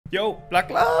Yo, Black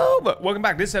Clover! Welcome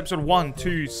back. This is episode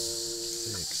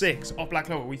 126 of Black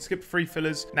Clover. We skipped 3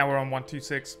 fillers. Now we're on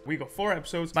 126. We got 4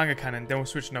 episodes. Manga canon. Then we're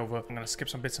switching over. I'm going to skip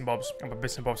some bits and bobs. And by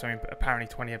bits and bobs, I mean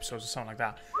apparently 20 episodes or something like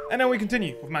that. And then we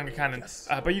continue with manga canon.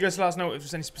 But you guys let us know if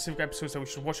there's any specific episodes that we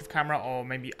should watch with camera or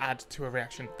maybe add to a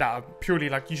reaction that are purely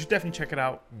like, you should definitely check it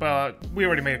out. But we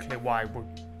already made it clear why we're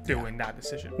doing that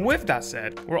decision. With that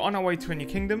said, we're on our way to a new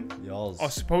kingdom. Or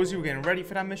supposedly we're getting ready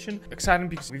for that mission. Exciting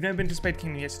because we've never been to Spade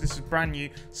Kingdom yet, so this is brand new,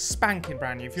 spanking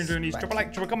brand new. If you're enjoying these, drop a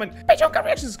like, drop a comment, Patreon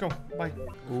reactions. Let's go. Bye.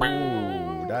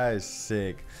 Ooh, that is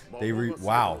sick.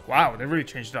 Wow. Wow, they really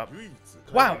changed it up.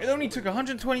 Wow, it only took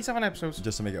 127 episodes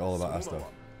Just to make it all about Asta.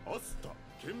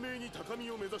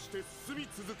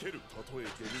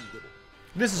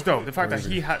 This is dope. The fact that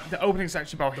he had the opening is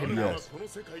actually about him. Yes.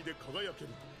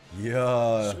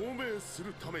 Yeah.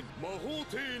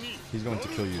 He's going to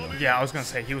kill you now. Yeah, I was gonna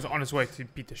say he was on his way to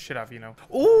beat the shit out of Yuno.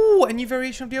 Ooh, a new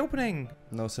variation of the opening.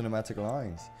 No cinematic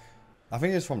lines. I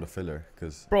think it's from the filler,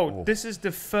 because bro, this is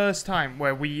the first time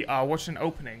where we are watching an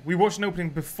opening. We watched an opening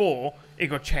before it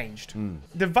got changed.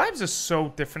 The vibes are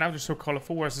so different now, they're so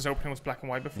colorful, whereas this opening was black and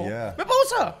white before. Yeah.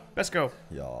 Mimosa! Let's go.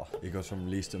 Yeah, it goes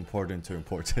from least important to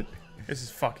important. This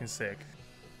is fucking sick.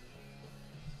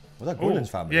 Was that Gordon's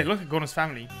family? Yeah, look at Gordon's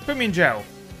family. Put me in jail.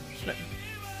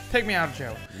 Take me out of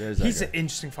jail. He's an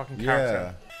interesting fucking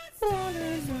character.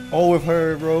 Yeah. Oh, with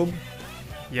her robe.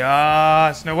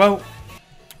 Yes, Noelle.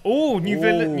 Oh, new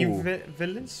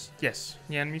villains? Yes.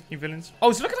 Yeah, new villains.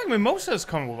 Oh, it's looking like Mimosa's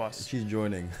coming with us. She's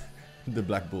joining the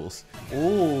Black Bulls.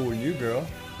 Oh, new girl.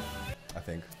 I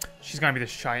think. She's gonna be the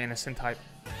shy, innocent type.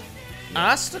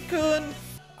 Yeah. Asta-kun.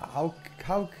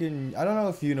 How can... I don't know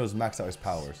if Yuno's maxed out his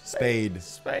powers. Spade.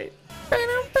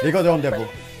 They got their own devil.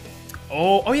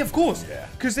 Oh yeah, of course. Yeah.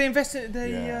 Because they invested,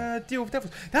 deal with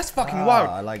devils. That's fucking wild.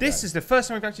 I like this is the first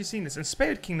time we've actually seen this. And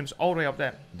Spade Kingdom's all the way up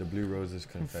there. The Blue Roses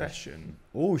Confession.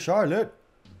 Oh, Charlotte.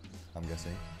 I'm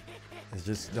guessing. It's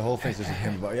just, the whole thing's just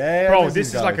him. But yeah, bro,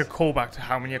 this is like a callback to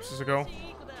how many episodes ago?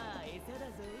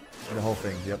 The whole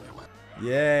thing, yep.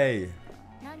 Yay.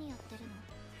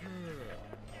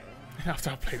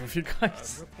 After I played with you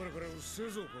guys.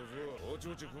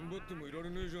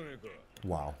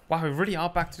 Wow. Wow, we really are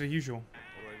back to the usual.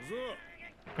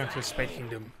 Going to the Spade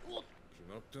Kingdom.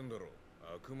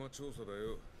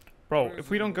 Bro, if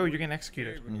we don't go, you're getting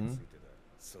executed.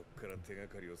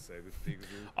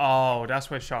 Oh,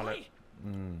 that's where Charlotte.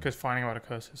 Because finding out the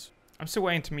curses. I'm still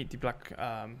waiting to meet the Black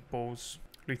Bulls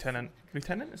Lieutenant.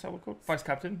 Lieutenant? Is that what it's called? Vice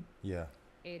Captain? Yeah.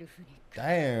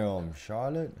 Damn,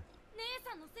 Charlotte.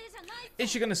 Is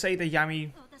she gonna say that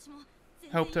Yami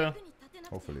helped her?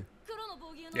 Hopefully.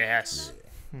 Yes.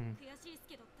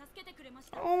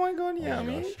 Oh my god,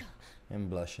 Yami. I'm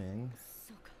blushing.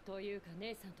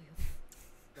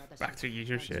 Back to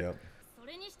usual shit. Yep.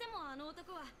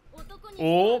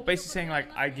 Or basically saying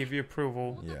like, I give you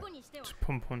approval. Yeah. To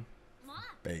pum pum.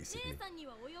 Basically.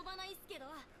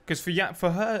 Because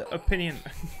for her opinion,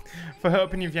 for her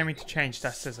opinion of Yami to change,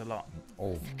 that says a lot.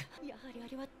 Oh.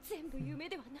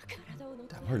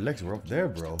 Damn, her legs were up there,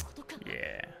 bro.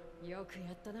 Yeah.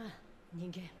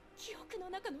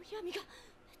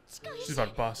 She's about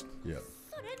to bust. Yeah.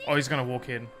 Oh, he's gonna walk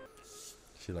in.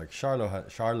 She like Charlotte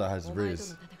has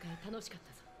Riz.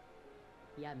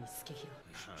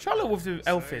 Charlotte with the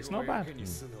elf is not bad.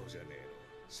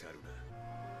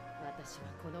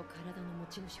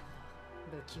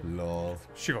 Lol.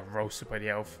 She got roasted by the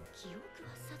elf.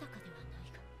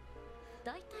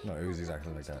 No, it was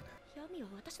exactly like that.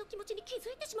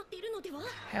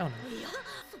 Hell no.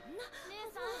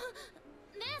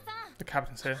 The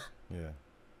captain's here. Yeah.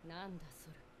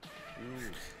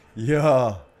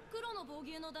 Yeah.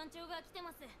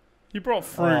 He brought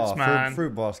fruits, man.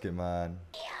 Fruit basket, man.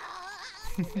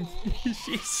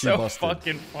 She's so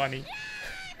fucking funny.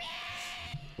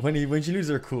 When she loses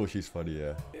her cool, she's funny,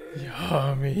 yeah.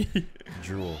 Yummy.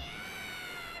 Drool.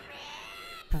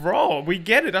 Bro, we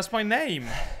get it. That's my name.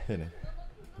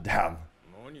 Damn.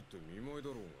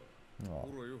 Oh.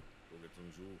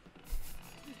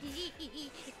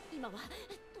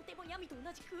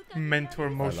 Mental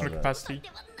emotional capacity.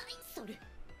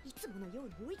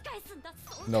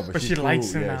 No, but she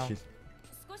likes him now.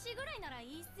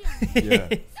 Yeah.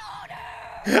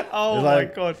 Oh it's my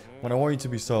like, god. When I want you to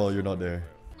be solo, you're not there.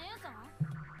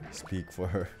 Speak for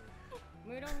her.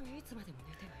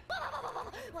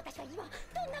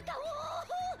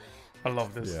 I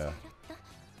love this. Yeah.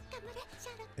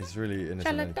 It's really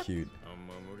innocent and cute.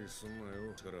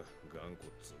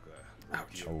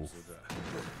 Ouch. Oh.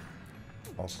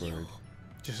 Awkward.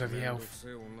 Just like the elf.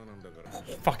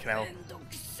 Fucking hell.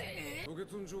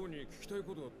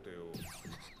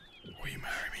 Will you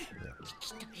marry me? Yeah.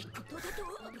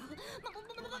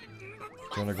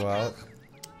 Do you wanna go out?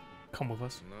 Come with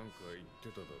us.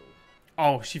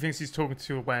 Oh, she thinks he's talking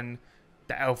to her when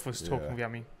the elf was talking with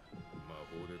Yami.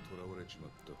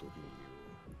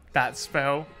 That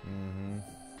spell. Mm-hmm.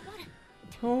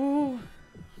 Oh.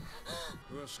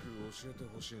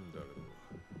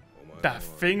 That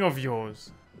thing of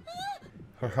yours.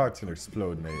 Her heart's gonna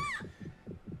explode, mate.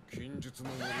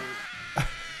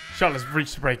 Charlotte's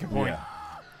reached the breaking point. Yeah.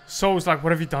 Soul's like,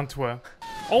 what have you done to her?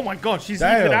 Oh my god, she's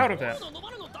Damn. even out of there.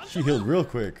 She healed real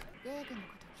quick.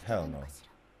 Hell no.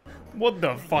 What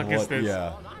the fuck is this?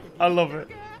 Yeah. I love it.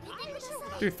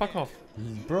 Dude, fuck off.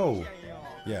 Bro.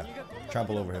 Yeah.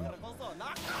 Trample over him.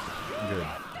 Good.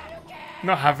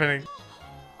 Not happening.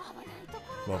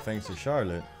 Well, thanks to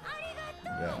Charlotte.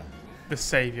 Yeah. The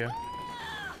savior.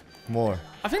 More.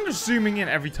 I think they're zooming in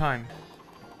every time.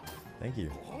 Thank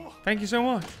you. Thank you so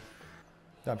much.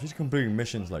 Damn, she's completing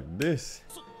missions like this.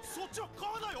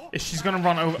 Is she's gonna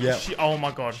run over? Yeah. Oh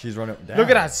my god. She's running. Damn. Look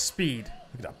at that speed.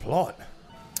 Look at that plot.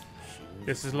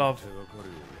 This is love.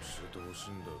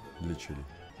 Literally.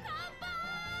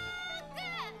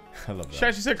 I love that. She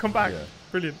actually said come back. Yeah.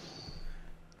 Brilliant.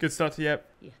 Good start to Yep.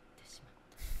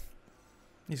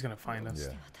 He's gonna find us.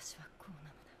 Yeah.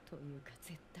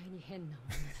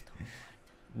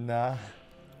 Nah.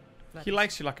 He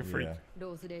likes you like a freak. Yeah.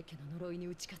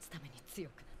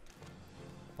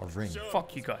 A ring.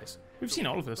 Fuck you guys. We've seen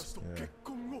all of this. Yeah.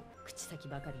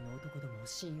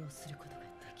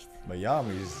 But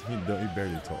Yami's, he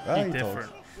barely talks. Ah, he talks.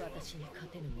 Different.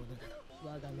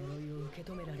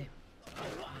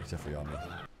 Except for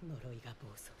Yami.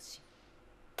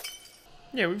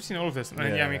 Yeah, we've seen all of this. And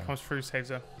then Yeah. Yami comes through, saves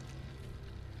her.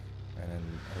 And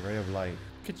then a ray of light.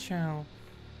 Good chow.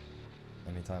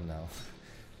 Anytime now.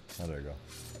 Oh, there you go.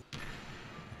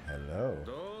 Hello.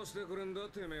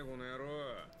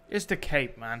 It's the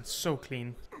cape, man. So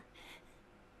clean.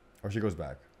 Or she goes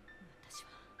back.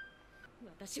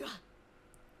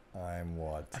 I'm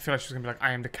what? I feel like she's gonna be like,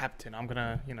 I am the captain. I'm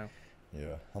gonna, you know.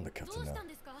 Yeah, I'm the captain now.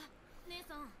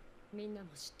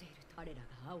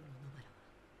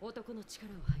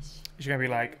 She's gonna be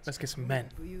like, let's get some men.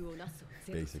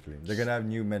 Basically. They're gonna have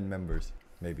new men members.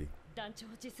 Maybe.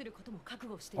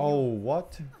 Oh,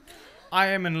 what? I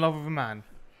am in love with a man.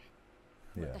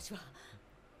 Yeah.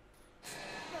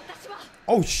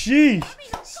 Oh, sheesh!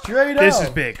 Straight up! This is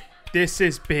big. This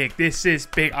is big. This is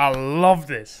big. I love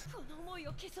this.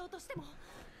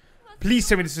 Please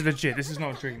tell me this is legit. This is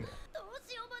not a dream.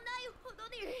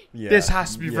 Yeah. This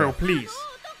has to be real, please.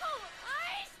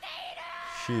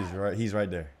 She's right. He's right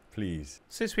there. Please.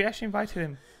 Sis, we actually invited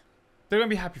him. They're gonna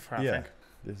be happy for her, I think.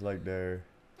 It's like their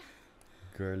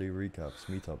girly recaps,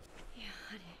 meetups.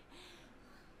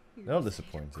 They're not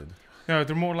disappointed. No,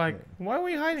 they're more like, why are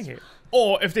we hiding it?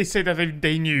 Or if they say that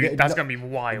they knew, that's gonna be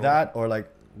wild. That or like,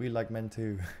 we like men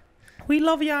too. We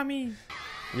love Yami.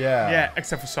 Yeah. Yeah,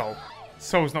 except for Soul.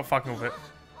 Soul's not fucking with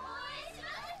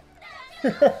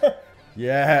it.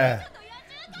 Yeah.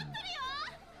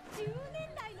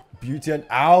 Beauty and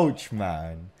ouch,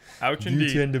 man. Ouch Beauty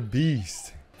indeed. and the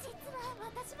Beast.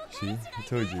 See, I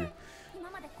told you.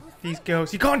 These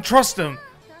girls, you can't trust them.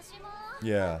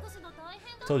 Yeah.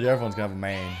 I told you everyone's gonna have a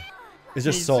main. It's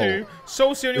just Me Soul. too.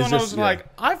 Soul's the only It's one I just- was like,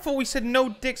 I thought we said no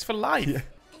dicks for life. Yeah.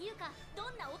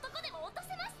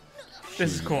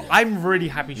 This is cool. I'm really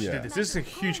happy she Yeah. did this. This is a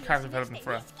huge character development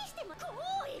for her.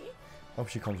 Hope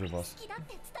she comes with us.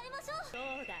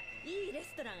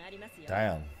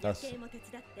 Damn, that's.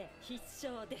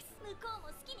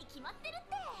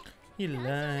 He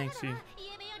likes you.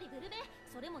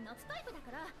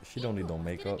 She don't need no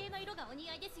makeup.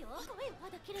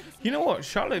 You know what?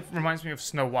 Charlotte reminds me of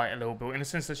Snow White a little bit in the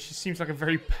sense that she seems like a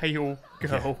very pale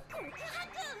girl.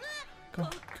 Go,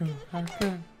 go,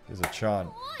 go. There's a chant.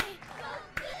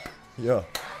 Yeah.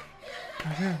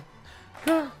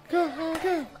 Go, go,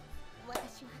 go.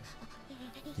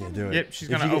 Yeah, do it. Yep, she's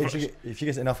gonna over. If she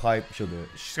gets enough hype, she'll do it.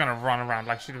 She's gonna run around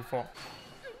like she did before.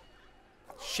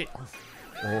 Shit.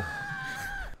 Oh.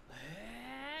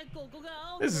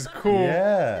 This is cool.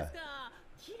 Yeah.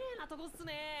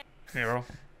 Hero.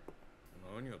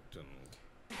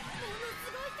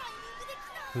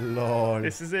 Lord.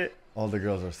 This is it. All the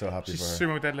girls are so happy She's for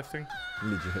her. sumo deadlifting.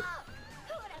 Legit.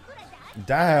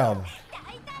 Damn.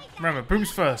 Remember,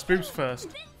 boobs first. Boobs first.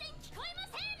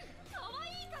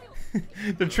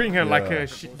 They're treating her like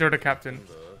they're the captain.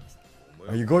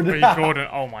 Are you Gordon? Are you Gordon?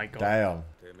 Oh my god. Damn.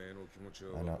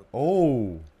 I know.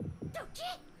 Oh.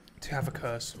 To have a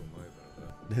curse.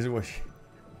 This is what she.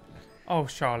 Oh,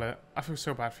 Charlotte, I feel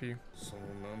so bad for you.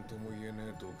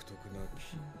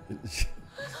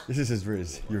 This is his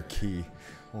riz. Your key.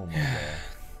 Oh my god.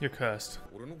 You're cursed.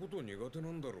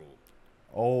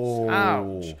 Oh.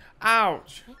 Ouch.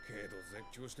 Ouch.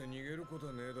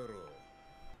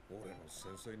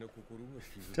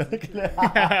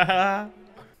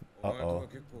 Uh-oh.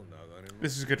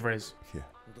 This is good, Riz. Yeah.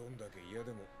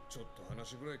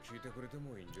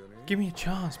 Give me a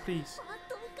chance, please.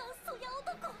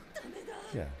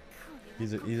 Yeah.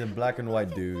 He's a black and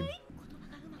white dude.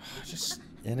 Just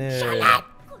In it.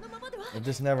 If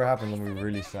this never happened, then we're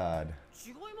really sad.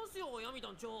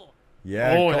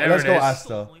 Yeah. Oh, there let's it go, is.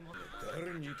 Asta.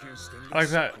 I like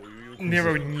that.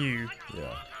 Nero knew.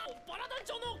 Yeah.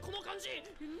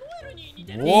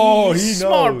 Whoa, he knows.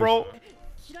 Smart, bro.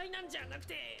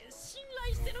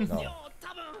 No.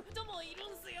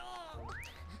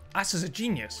 Asta's a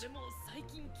genius.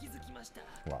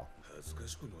 Wow.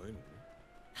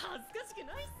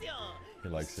 He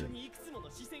likes it.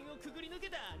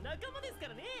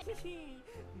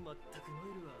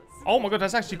 Oh my god,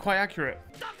 that's actually quite accurate.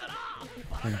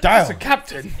 Damn. That's a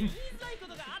captain.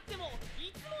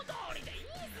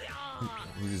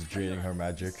 He's just draining her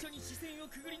magic.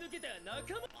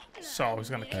 So he's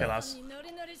gonna kill us.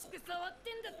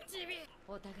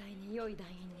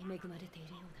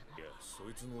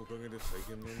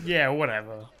 Yeah,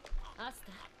 whatever.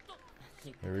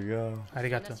 Here we go.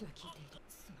 Arigato.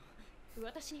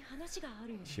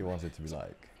 She wants it to be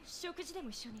like.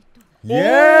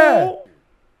 Yeah.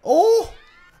 Oh.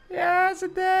 Yeah, it's a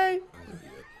day.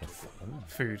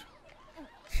 Food.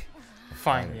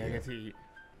 Fine, yeah, I get to eat.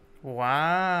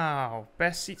 Wow.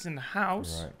 Best seats in the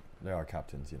house. Right. They are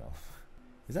captains, you know.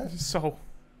 Is that So.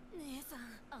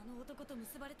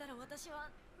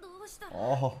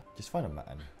 Oh, just find a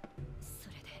man.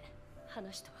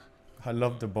 I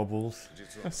love the bubbles.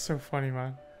 That's so funny,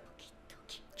 man.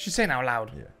 She's saying out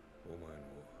loud. Yeah.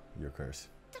 Your curse.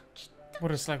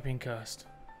 What is like being cursed?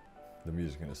 The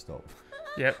music's gonna stop.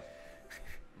 Yep.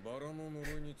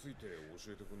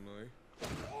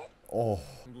 Oh.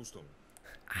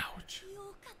 Ouch.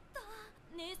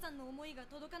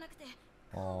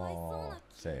 Oh.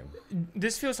 Same.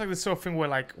 This feels like the sort of thing where,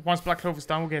 like, once Black Clover's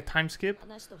done, we'll get a time skip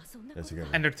They're together.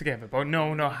 and they're together. But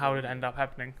no, know how it end up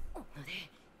happening.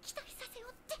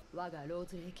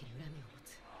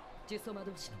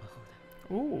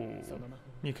 Ooh.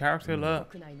 New character alert.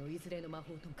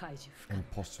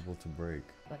 Impossible to break.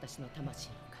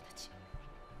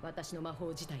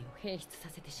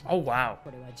 Oh, wow.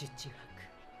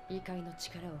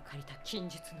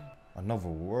 Another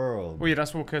world. Oh, yeah,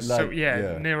 that's what curse. Like, So, yeah,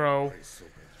 yeah. Nero,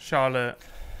 Charlotte,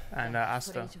 and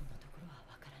Asta.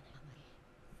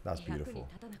 That's beautiful.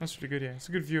 That's really good, yeah. It's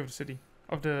a good view of the city.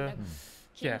 Of the.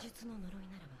 Yeah. Is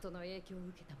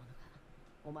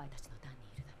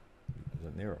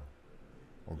that Nero?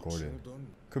 Or Gordon?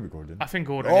 Could be Gordon. I think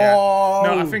Gordon, Oh!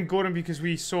 yeah. No, I think Gordon because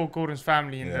we saw Gordon's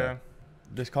family in Yeah. the.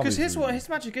 This can't be Because his Gordon. his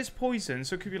magic is poison,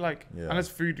 so it could be like. Yeah. Unless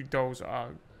voodoo dolls are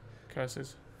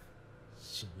curses.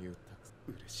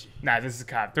 Nah, this is a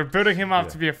cap. They're building him up Yeah.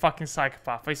 to be a fucking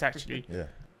psychopath. He's actually. Yeah.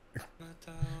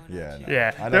 Yeah. No.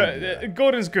 Yeah. I don't,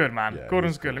 Gordon's good, man. Yeah,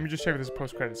 Gordon's he's good. cool. Let me just show you this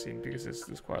post-credit scene because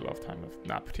there's quite a lot of time left.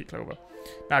 Nah, Petit Clover.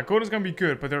 Nah, Gordon's gonna be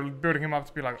good, but they're building him up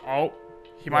to be like, oh,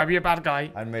 he might be a bad guy.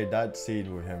 I made that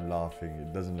scene with him laughing.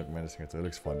 It doesn't look menacing at all. It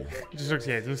looks funny. It just looks,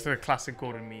 yeah, it looks like the classic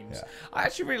Gordon memes. Yeah. I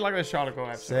actually really like the Charlotte Girl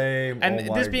episode. Same. And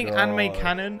oh this my being God. anime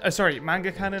canon, sorry,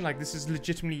 manga canon, like this is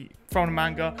legitimately from a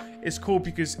manga, is cool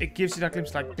because it gives you that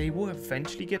glimpse, like they will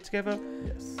eventually get together,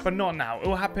 Yes. but not now. It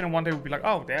will happen and one day we'll be like,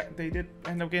 oh, they did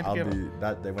end up getting I'll together. be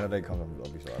that day when that day comes.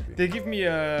 I'll be so happy. They give me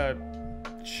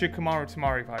Shikamaru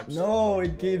Tamari vibes. No,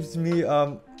 it gives me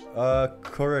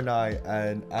Kurenai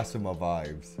and Asuma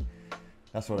vibes.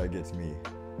 That's what it gets me.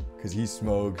 Cause he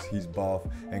smokes, he's buff,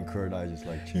 and Kurenai just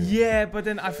like chill. Yeah, but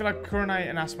then I feel like Kurenai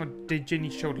and Asuma, they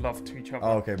genuinely showed love to each other.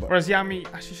 Oh, okay, but Whereas Yami,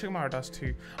 actually Shikamaru does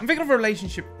too. I'm thinking of a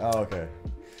relationship. oh, okay.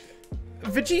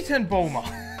 Vegeta and Bulma.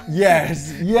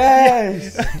 Yes,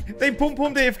 yes. They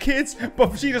pum, they have kids, but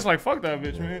Vegeta's like, fuck that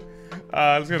bitch, man.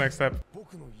 Let's go next step.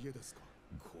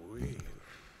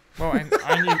 Well, and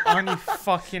aren't you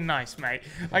fucking nice, mate?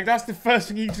 Like, that's the first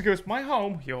thing he just goes, my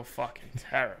home? You're fucking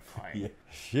terrifying. Yeah.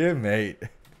 Shit, mate.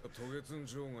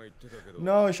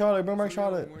 No, Charlotte, bring back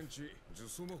Charlotte.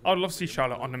 I'd love to see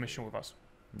Charlotte on the mission with us.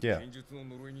 Yeah.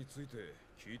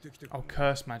 Oh,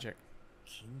 curse magic.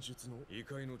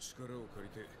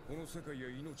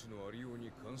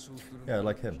 Yeah,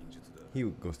 like him. He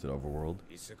goes to the overworld.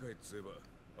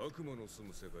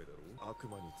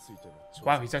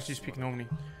 Wow, he's actually speaking normally.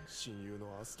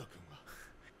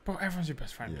 Bro, everyone's your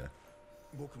best friend.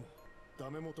 Yeah.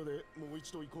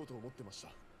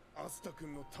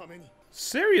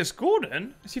 Serious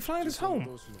Gordon? Is he flying us home?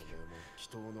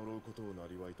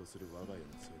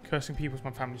 Cursing people is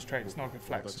my family's trait. It's not a good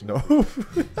flex. No.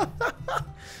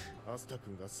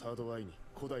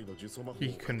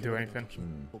 He couldn't do anything.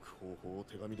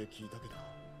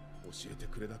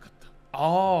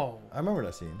 Oh. I remember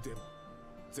that scene.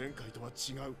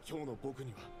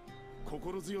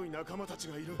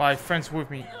 By friends with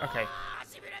me. Okay.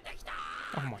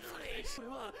 Oh my face.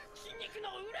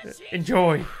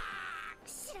 Enjoy.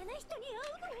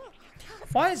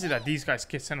 Why is it that these guys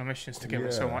get sent on missions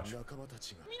together so much?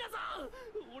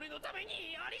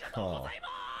 Oh.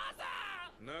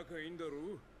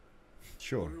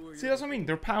 Sure. See, that's what I mean.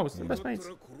 They're pals. They're best mates.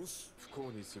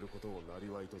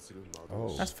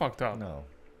 Oh. That's fucked up. No.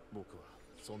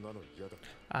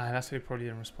 Ah, that's how he probably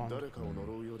didn't respond.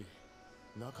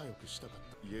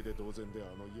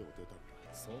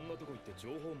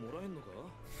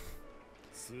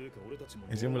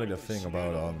 It's gonna be like the thing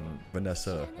about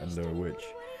Vanessa and the witch.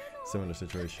 Similar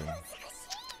situation.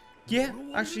 Yeah,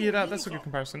 actually, yeah, that's a good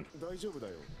comparison.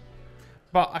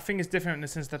 But I think it's different in the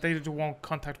sense that they don't want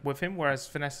contact with him, whereas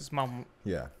Vanessa's mum,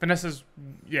 Yeah. Vanessa's,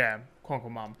 yeah,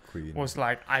 quote-unquote mum, Queen. was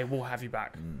like, I will have you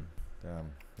back. Damn,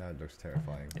 that looks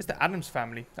terrifying. It's the Addams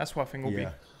family. That's what I think will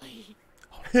Yeah.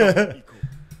 be.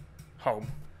 Home.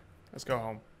 Let's go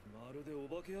home.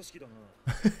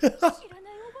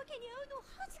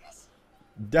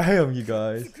 Damn, you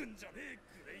guys.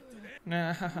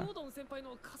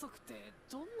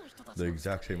 The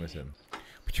exact same as him.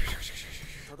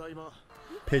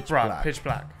 Pitch black. Pitch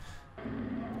black.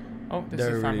 Oh, this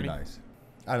They're is family. really nice.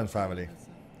 Adam's family.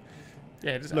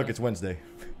 Yeah, it is. Look, it's Wednesday.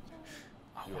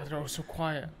 Oh, why they're all so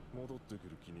quiet.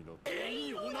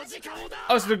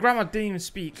 Oh, so the grandma didn't even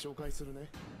speak.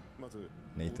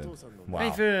 Nathan. Wow.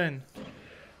 Nathan.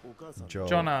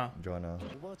 Jonna.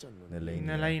 Nelena.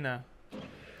 Nelena.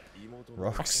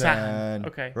 Roxanne.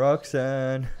 Okay.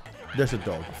 Roxanne. There's a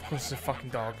dog Of course, it's a fucking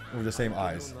dog. with the same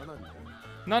eyes.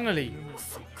 Nunnally.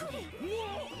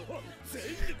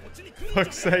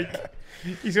 Fuck's sake.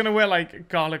 He's gonna wear like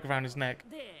garlic around his neck.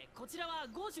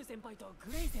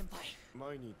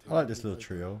 I like this little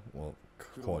trio. Well,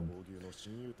 quad.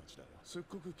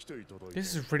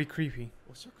 This is really creepy.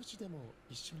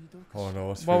 Oh no,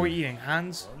 what's What are food? we eating?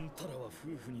 Hands?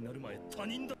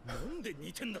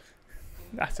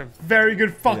 That's a very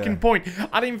good fucking Yeah. point.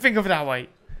 I didn't even think of it that way.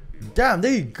 Damn,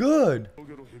 they eat good.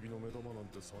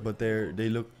 But they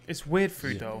look. It's weird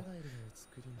food Yeah. though.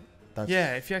 That's,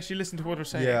 Yeah, if you actually listen to what they're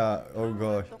saying. Yeah. Oh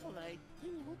gosh.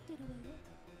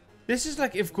 This is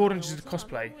like if Gordon just did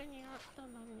cosplay.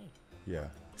 Yeah.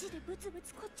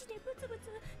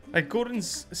 Like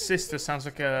Gordon's sister sounds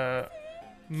like a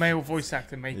male voice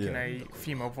actor making Yeah. a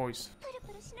female voice.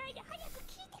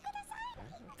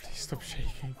 Please stop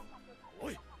shaking.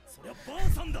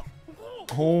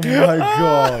 Oh my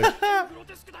god.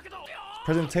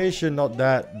 Presentation, not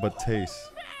that, but taste.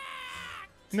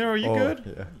 No, are you Oh,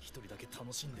 good? Yeah.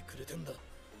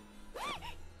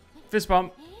 Fist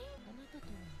bump.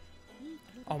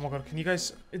 Oh my god, can you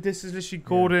guys... This is literally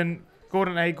Gordon,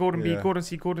 Gordon A, Gordon B, Yeah. Gordon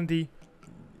C, Gordon D.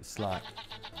 Slack.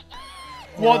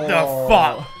 What the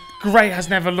fuck? Gray has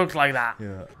never looked like that.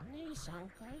 Yeah.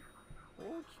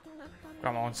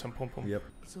 Come on, some pom pom. Yep.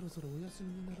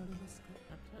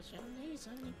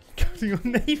 Your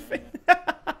Nathan.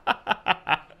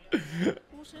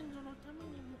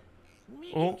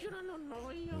 Oh. I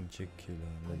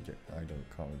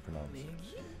can't pronounce it.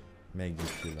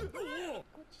 Megicula.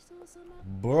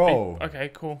 Bro. Okay,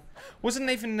 cool. Wasn't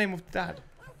Nathan the name of dad?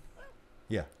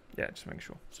 Yeah. Yeah, just make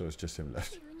sure. So it's just him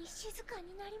left.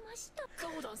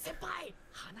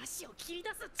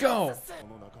 Go!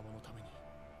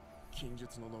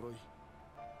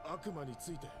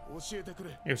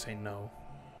 You'll say no.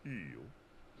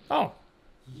 Oh.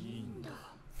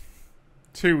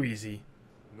 Too easy.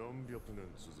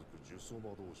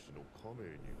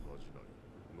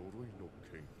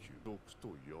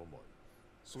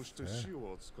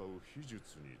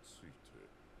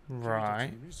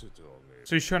 Right.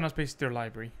 So you're showing us basically their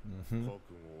library.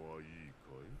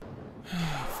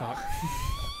 Fuck.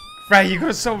 Ray, you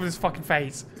gotta solve this fucking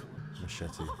face.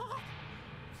 Machete.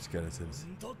 Skeletons.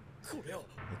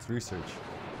 It's research.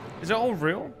 Is it all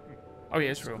real? Oh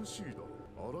yeah, it's real.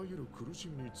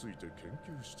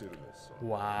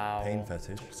 Wow. Pain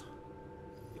fetish.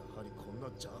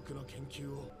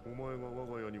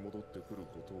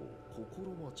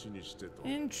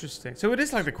 Interesting. So it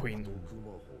is like the Queen.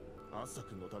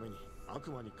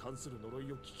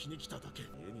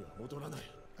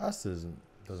 Us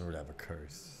doesn't really have a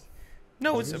curse.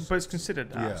 No, but it's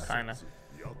considered that, Yeah. kind of.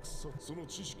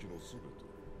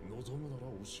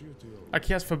 Like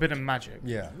he has forbidden magic.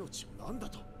 Yeah.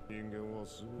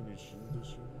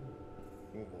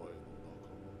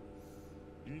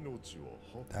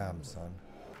 Damn, son.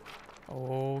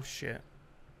 Oh shit.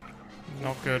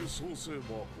 Not good.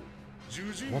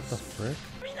 What the frick?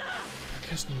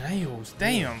 Just nails.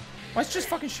 Damn. Why is it just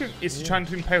fucking shoot? Is he trying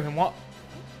to impale him? What?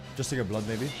 Just to get blood,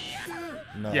 maybe?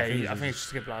 No. Yeah, I think it's just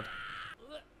to get blood.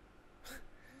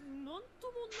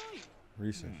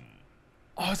 Recent.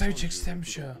 Oh, that chicks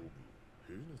temperature.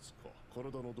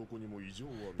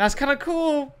 That's kind of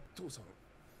cool.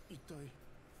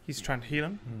 He's trying to heal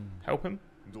him, help him.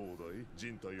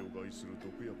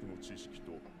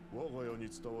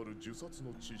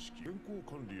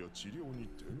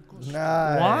 Nice.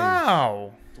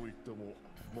 Wow.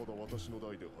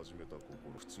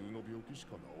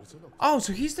 Oh,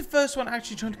 so he's the first one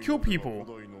actually trying to kill people.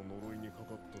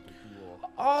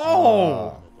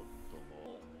 Oh.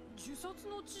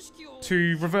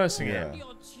 To reversing it.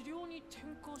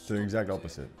 So the exact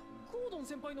opposite.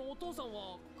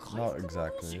 Not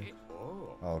exactly.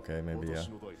 Oh, okay, maybe, yeah.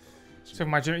 So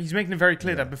imagine he's making it very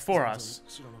clear that before us,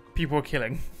 people were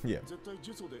killing. Yeah.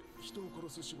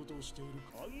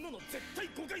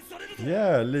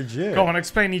 Yeah, legit. Go on,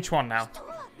 explain each one now.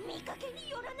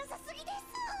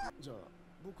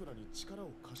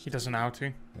 He doesn't know how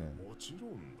to.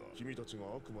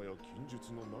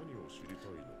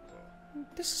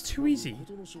 This is too easy.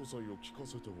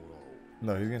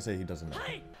 No, he's gonna say he doesn't know.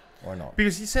 Or not.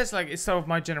 Because he says like it's of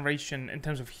my generation in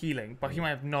terms of healing, but he might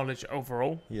have knowledge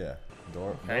overall. Yeah.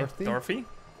 Okay, Dorothy.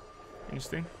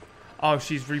 Interesting. Oh,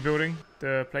 she's rebuilding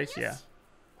the place, yeah.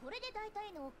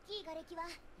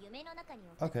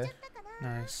 Okay.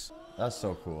 Nice. That's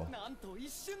so cool.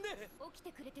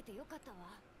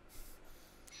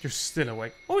 You're still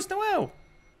awake. Oh, it's Noelle!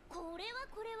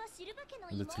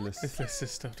 Littlest. Littlest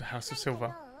sister of the House of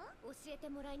Silver.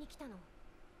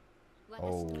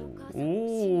 Oh.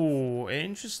 Ooh,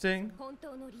 interesting.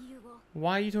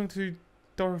 Why are you talking to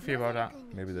Dorothy about that?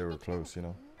 Maybe they were close, you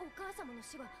know.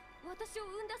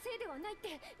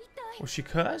 Was she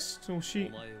cursed? Or was she...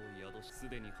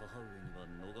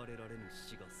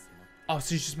 Oh,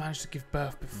 so she just managed to give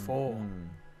birth before.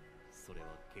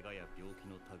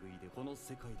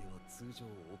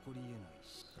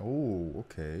 Oh,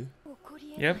 okay.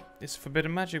 Yep, it's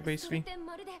forbidden magic basically.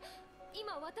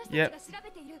 Yep.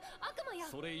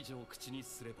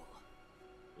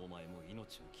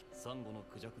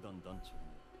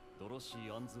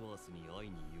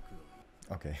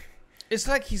 Okay. It's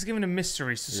like he's giving him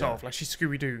mysteries to solve, like she's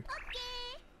Scooby-Doo.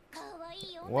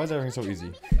 Why is everything so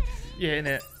easy? Yeah,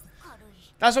 innit?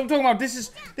 That's what I'm talking about.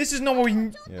 This is not what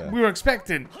we were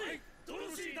expecting.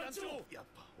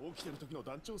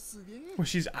 Well,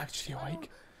 she's actually awake.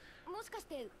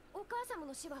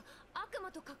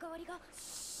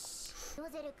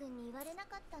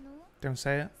 Don't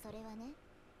say it.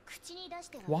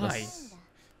 Why?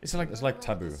 It's like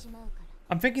taboo.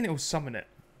 I'm thinking it will summon it.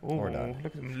 Oh, Or not. look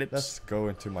at them lips. Let's go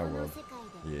into my world.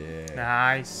 Yeah.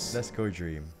 Nice. Let's go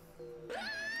dream.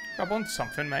 Grab onto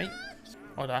something, mate.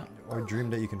 Or that. Or dream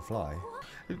that you can fly.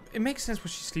 It makes sense when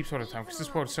she sleeps all the time because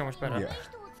this world is so much better. Yeah.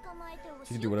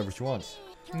 She can do whatever she wants.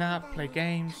 Nap, play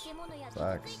games.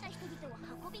 Facts.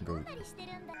 Go.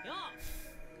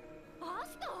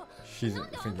 She's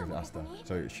thinking of Asta,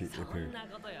 so she appeared.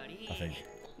 I think.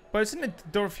 But isn't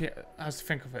it Dorothy has to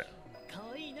think of it?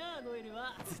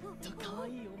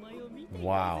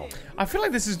 Wow. I feel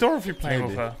like this is Dorothy playing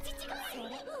with her.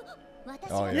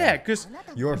 Oh yeah. Yeah, because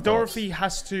Your Dorothy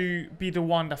has to be the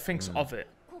one that thinks of it.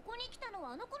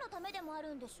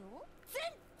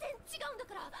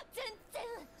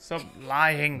 Stop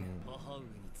lying.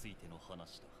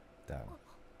 Damn.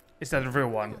 Is that the real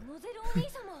one?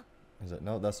 Is it?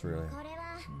 No, that's real.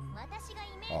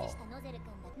 Oh.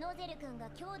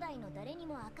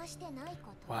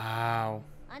 Wow.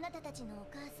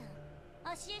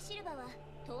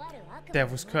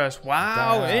 Devil's curse.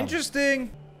 Wow, Damn.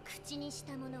 interesting.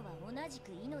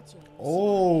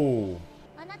 Oh.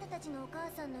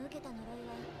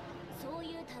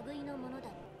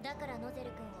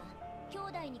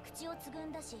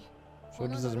 So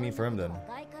what does this mean for him then?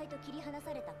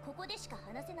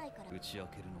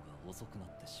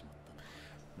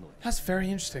 That's very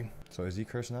interesting. So is he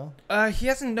cursed now? He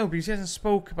hasn't, no, because he hasn't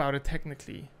spoke about it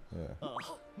technically. Yeah.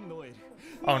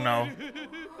 Oh no.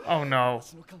 Oh no.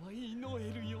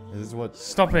 This is what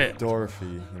Stop it.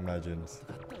 Dorothy imagines.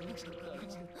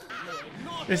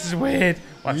 This is weird.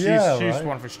 Well, Yeah, she's right?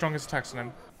 one of her strongest attacks on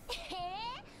him.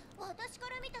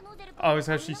 Oh, it's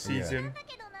how she sees Yeah. him.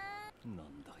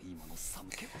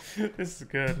 This is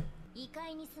good. 異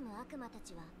界に住む悪魔た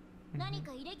ちは何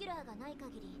かイレギュラーがない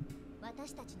限り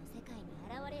私たちの世界に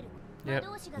現れる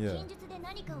魔導士が禁術で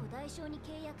何かを代償に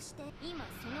契約して今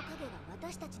その影が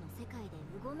私たちの世界で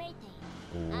うごめいてい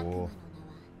る悪魔の名は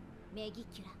メギ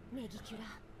キュラメギキュラ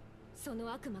そ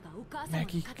の悪魔がお母様の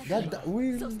形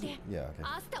そして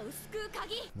アスタを救う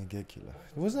鍵 Megicula.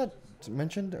 Was that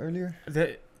mentioned earlier?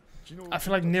 I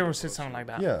feel like Nero said something like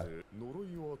that. Yeah.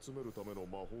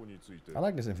 I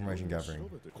like this information gathering.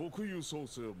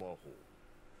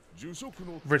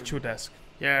 Ritual desk.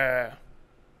 Yeah.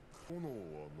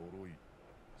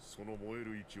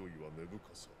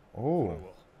 Oh.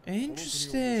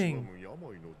 Interesting.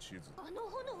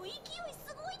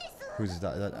 Who's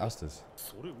that? Is that Asta's?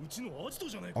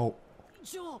 Oh.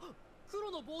 黒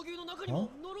の防御の中にも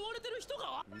呪われてる人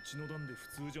がうちの段で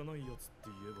普通じゃないやつって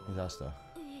言えば Who's Asta? ラ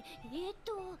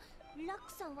ッ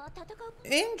クさんは戦う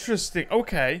Interesting.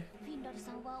 Okay. フィンラル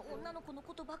さんは女の子の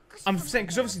ことばっかし I'm saying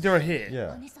because obviously they're here.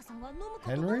 Yeah. アネッサさんは飲むこと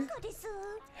ばっかです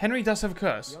Henry does have a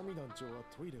curse. 闇団長は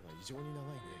トイレが異常に長い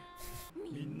ね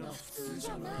みんな普通じ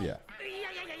ゃない Yeah. いや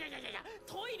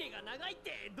トイレが長いっ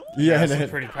てどう Yeah. That's a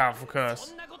pretty powerful curse.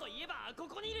 そんなこと言えばこ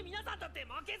こにいる皆さんだって負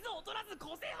けず劣らず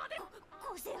個性派で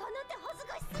個性派なんて恥ず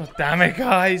かしすぎ God damn it,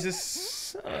 guys.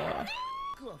 It's,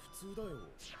 僕は普通だよ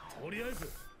とりあえず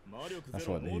魔力 That's ゼ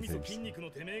ロ what he 脳みそ thinks. 筋肉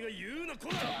のてめえが言うなこ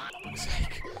ら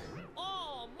あ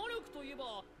あ魔力といえば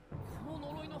この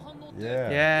呪いの反応って Yeah.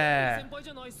 yeah. 先輩じ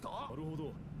ゃないですかなるほ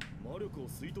ど魔力を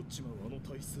吸い取っちまうあの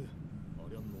体質あ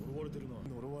りゃ呪われてるな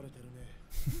呪われてるね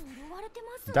呪われて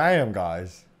ます Damn,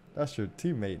 guys. That's your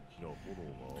teammate.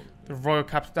 The royal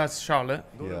captain. That's Charlotte.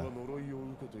 Yeah.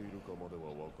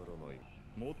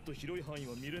 もっと広い範囲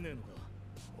は見れねえのか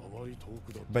あまり遠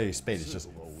くだ But his spade is just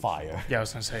fire. Yeah, I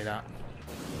was gonna say that.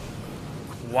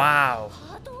 Wow.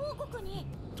 ハート王国に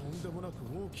とんでもなく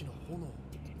大きな炎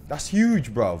That's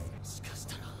huge, bruv. しかし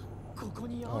たらここ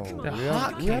に Oh, 悪魔 The が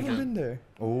heart we haven't kingdom. been there.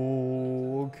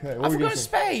 Oh, okay. I What were you forgot gonna a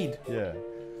say? spade. Yeah.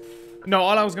 No,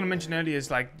 all I was gonna mention earlier is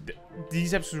like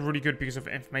these episodes are really good because of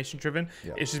information driven.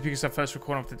 Yeah. It's just because I first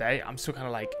recording of the day. I'm still kind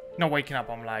of like not waking up.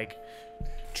 I'm like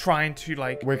trying to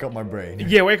like Wake up my brain.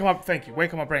 yeah, wake 'em up. Thank you,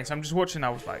 wake up my brain. So I'm just watching. I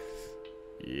was like,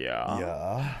 yeah.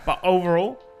 Yeah. But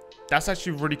overall, that's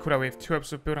actually really cool that we have 2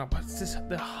 episodes building up. But it's just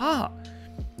the heart.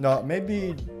 No,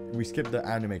 maybe we skip the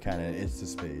anime canon. It's the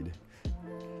spade. You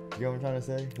get what I'm trying to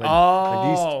say? Like,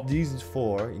 Oh. like these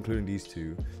 4, including these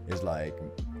 2, is like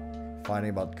finding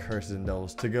about curses and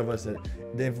devils to give us the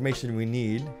information we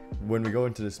need. When we go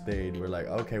into the spade, we're like,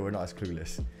 okay, we're not as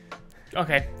clueless.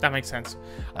 Okay, that makes sense.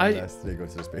 Unless they go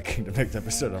to the spade kingdom next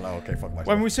episode, I'm like, okay, fuck myself.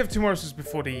 When we save 2 more episodes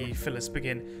before the fillers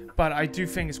begin, but I do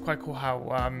think it's quite cool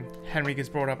how Henry gets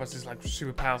brought up as this like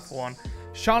super powerful one.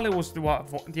 Charlotte was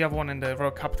the other one in the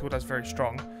royal capital that's very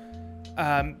strong.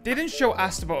 They didn't show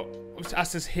Asta, but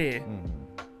Asta's here.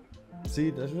 See,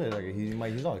 that's really like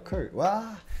he's not Kurt.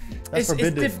 Wow, that's It's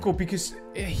forbidden. difficult because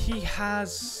he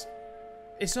has.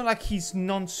 It's not like he's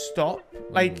non-stop.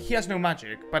 Like he has no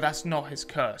magic, but that's not his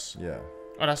curse. Yeah.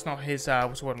 Or that's not his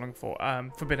what's the word I'm looking for?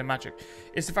 Forbidden magic.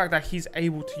 It's the fact that he's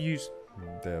able to use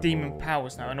demon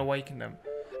powers now and awaken them.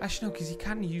 Actually, no, because he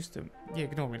can use them. Yeah,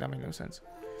 ignore me. That made no sense.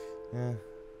 Yeah.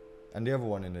 And the other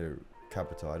one in the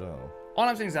capital, I don't know. All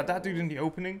I'm saying is that dude in the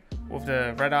opening with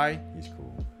the red eye, He's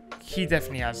cool. he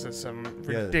definitely has some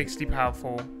ridiculously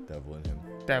powerful Devil in him.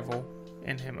 devil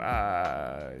in him.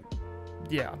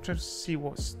 Yeah, I'm trying to see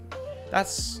what's...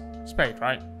 That's Spade,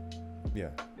 right? Yeah.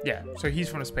 Yeah, so he's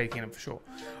from the Spade Kingdom for sure.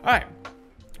 Alright,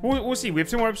 we'll see. We have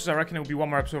 2 more episodes. I reckon it'll be 1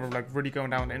 more episode of like really going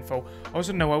down the info.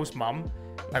 Also, Noelle's mum.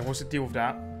 Like, what's the deal with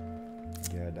that?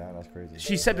 Yeah, damn, that's crazy.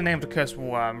 She said the name of the curse.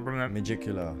 We'll remember.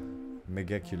 Megicula.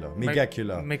 Megicula.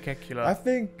 Megicula. I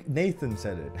think Nathan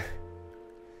said it.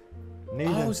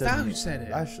 Nathan Is that who said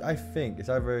it? I think it's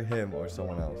either him or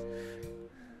someone else.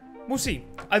 We'll see.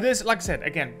 There's, like I said,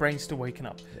 again, brain's still waking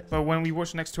up. Yes. But when we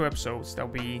watch the next 2 episodes,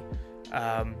 there'll be,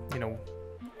 you know,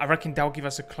 I reckon that'll give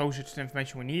us a closure to the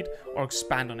information we need or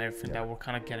expand on everything that we're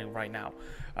kind of getting right now.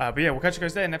 But yeah, we'll catch you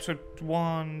guys there in episode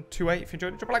 128. If you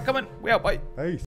enjoyed it, drop a like, comment. We out. Bye. Peace.